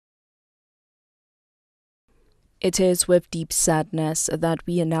It is with deep sadness that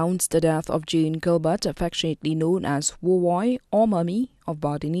we announce the death of Jane Gilbert, affectionately known as Wowoy or Mummy of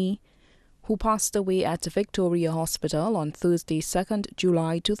Bardini, who passed away at Victoria Hospital on Thursday, 2nd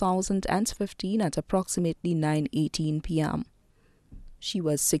July 2015 at approximately 9:18 p.m. She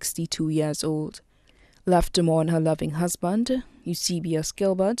was 62 years old. Left to mourn her loving husband, Eusebius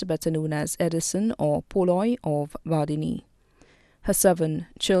Gilbert, better known as Edison or Poloy of Bardini. Her 7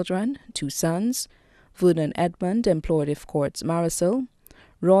 children, 2 sons, Vernon Edmund, employed with Courts Marisol,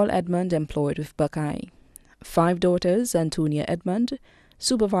 Roll Edmund, employed with Buckeye. 5 daughters, Antonia Edmund,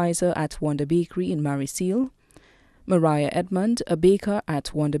 supervisor at Wonder Bakery in Mariseal, Mariah Edmund, a baker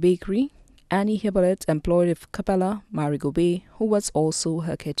at Wonder Bakery, Annie Hippolyte, employed with Capella Marigo Bay, who was also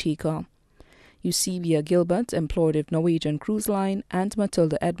her caretaker, Eusebia Gilbert, employed with Norwegian Cruise Line, and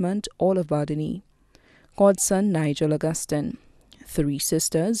Matilda Edmund, all of Bardini. Godson Nigel Augustin. 3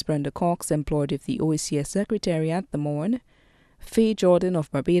 sisters, Brenda Cox, employed with the OACS Secretariat, The Morn, Faye Jordan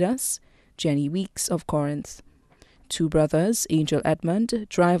of Barbados, Jenny Weeks of Corinth. 2 brothers, Angel Edmund,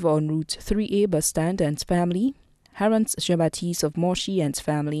 driver on Route 3A bus stand and family, Harance Jean-Baptiste of Moshi and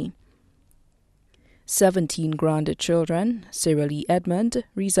family. 17 grandchildren, Sarah Lee Edmund,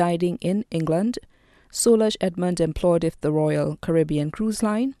 residing in England, Solange Edmund, employed with the Royal Caribbean Cruise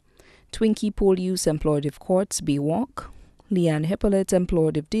Line, Twinkie Polius, employed with Courts Baywalk, Leanne Hippolyte,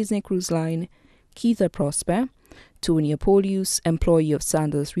 employed with Disney Cruise Line, Keitha Prosper, Tonia Polius, employee of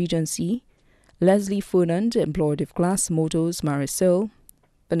Sandals Regency, Leslie Fernand, employed with Glass Motors Marisol,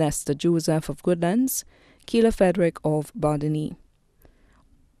 Vanessa Joseph of Goodlands, Kayla Frederick of Bardini.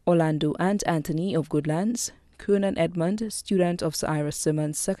 Orlando and Anthony of Goodlands, Kernan Edmund, student of Sir Iris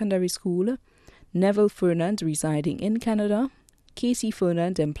Simmons Secondary School, Neville Fernand, residing in Canada, Casey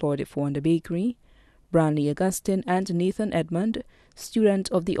Fernand, employed with Wonder Bakery, Branley Augustine and Nathan Edmund, student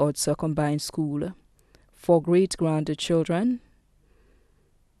of the Odsa Combined School. 4 great-grandchildren,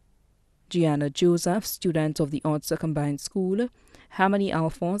 Gianna Joseph, student of the Odsa Combined School, Harmony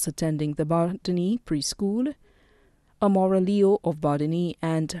Alphonse, attending the Bardini Preschool, Amora Leo of Bardini,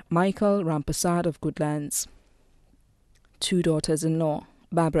 and Michael Rampasad of Goodlands. 2 daughters-in-law,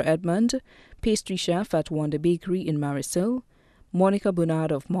 Barbara Edmund, pastry chef at Wonder Bakery in Marisil, Monica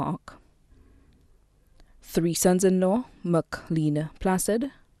Bernard of Mark. 3 sons-in-law, McLean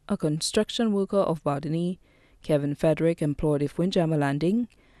Placid, a construction worker of Bardini, Kevin Frederick, employed with Windjammer Landing,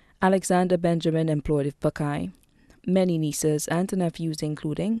 Alexander Benjamin, employed with Buckeye. Many nieces and nephews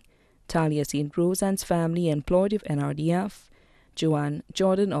including Talia St. Rose and family, employed with NRDF, Joanne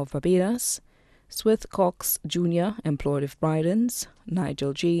Jordan of Barbados, Swith Cox Jr., employed with Brydens,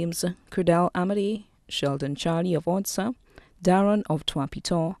 Nigel James, Curdell Amade, Sheldon Charlie of Odsa, Darren of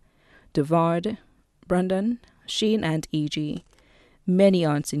Twapitor, Devard, Brandon, Shane and AJ. Many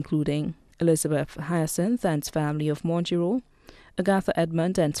aunts including Elizabeth Hyacinth and family of Montgiro, Agatha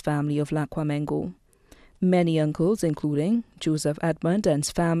Edmund and family of Laquamengo. Many uncles including Joseph Edmund and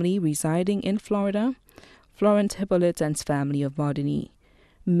family residing in Florida, Florent Hippolyte and family of Bardini.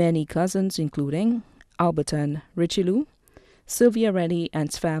 Many cousins including Alberton Richelieu, Sylvia Rennie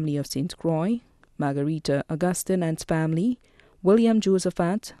and family of St. Croix, Margarita Augustine and family, William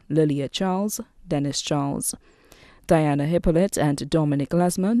Josephat, Lilia Charles, Dennis Charles, Diana Hippolyte and Dominic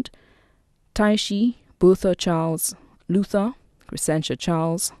Lasmond, Taishi, Bertha Charles, Luther, Crescentia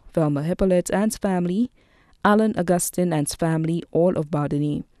Charles, Velma Hippolyte and family, Alan Augustine and family, all of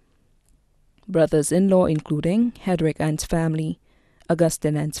Bardini. Brothers-in-law including Hedrick and family,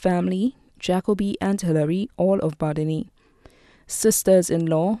 Augustine and family, Jacoby and Hilary, all of Bardini.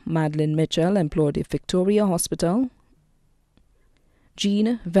 Sisters-in-law, Madeline Mitchell, employed at Victoria Hospital,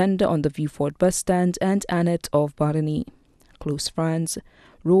 Jean, vendor on the Viewford bus stand, and Annette of Bardini. Close friends,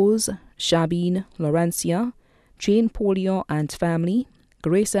 Rose, Shabine, Laurencia, Jane Polior and family,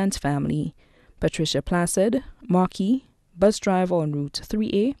 Grace and family, Patricia Placid, Marquis, bus driver on Route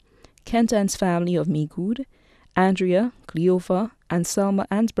 3A, Kent and family of Meagood, Andrea, Cleofa, Anselma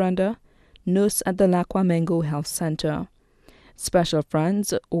and Brenda, nurse at the Laquamengo Health Center. Special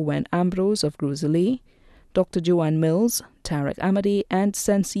friends, Owen Ambrose of Groselet, Dr. Joanne Mills, Tarek Amade, and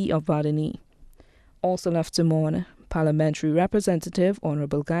Sensi of Bardini. Also left to mourn, Parliamentary Representative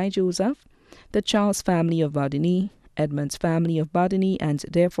Honorable Guy Joseph, the Charles family of Bardini, Edmund's family of Bardini and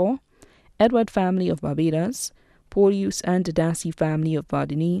therefore, Edward family of Barbados, Polius and Darcy family of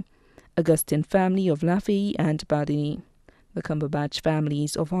Bardini, Augustine family of Lafayette and Bardini, the Cumberbatch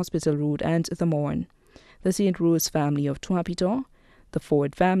families of Hospital Road and The Morn, the St. Rose family of Twapitor, the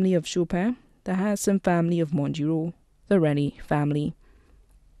Ford family of Chopin, the Hassan family of Montgiro, the Rennie family.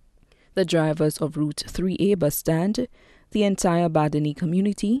 The drivers of Route 3A bus stand, the entire Bardini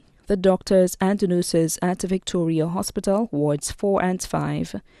community, the doctors and nurses at Victoria Hospital, wards 4 and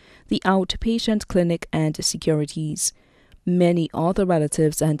 5, the outpatient clinic and securities. Many other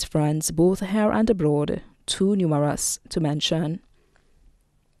relatives and friends, both here and abroad, too numerous to mention.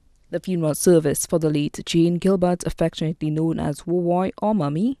 The funeral service for the late Jane Gilbert, affectionately known as Wowoy or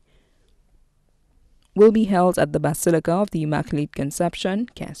Mummy, will be held at the Basilica of the Immaculate Conception,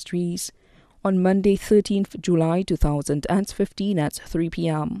 Castries, on Monday 13th July 2015 at 3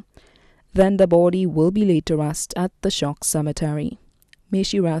 p.m. Then the body will be laid to rest at the Shock Cemetery. May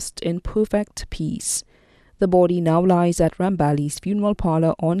she rest in perfect peace. The body now lies at Rambali's funeral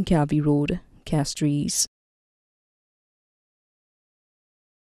parlour on Calvi Road, Castries.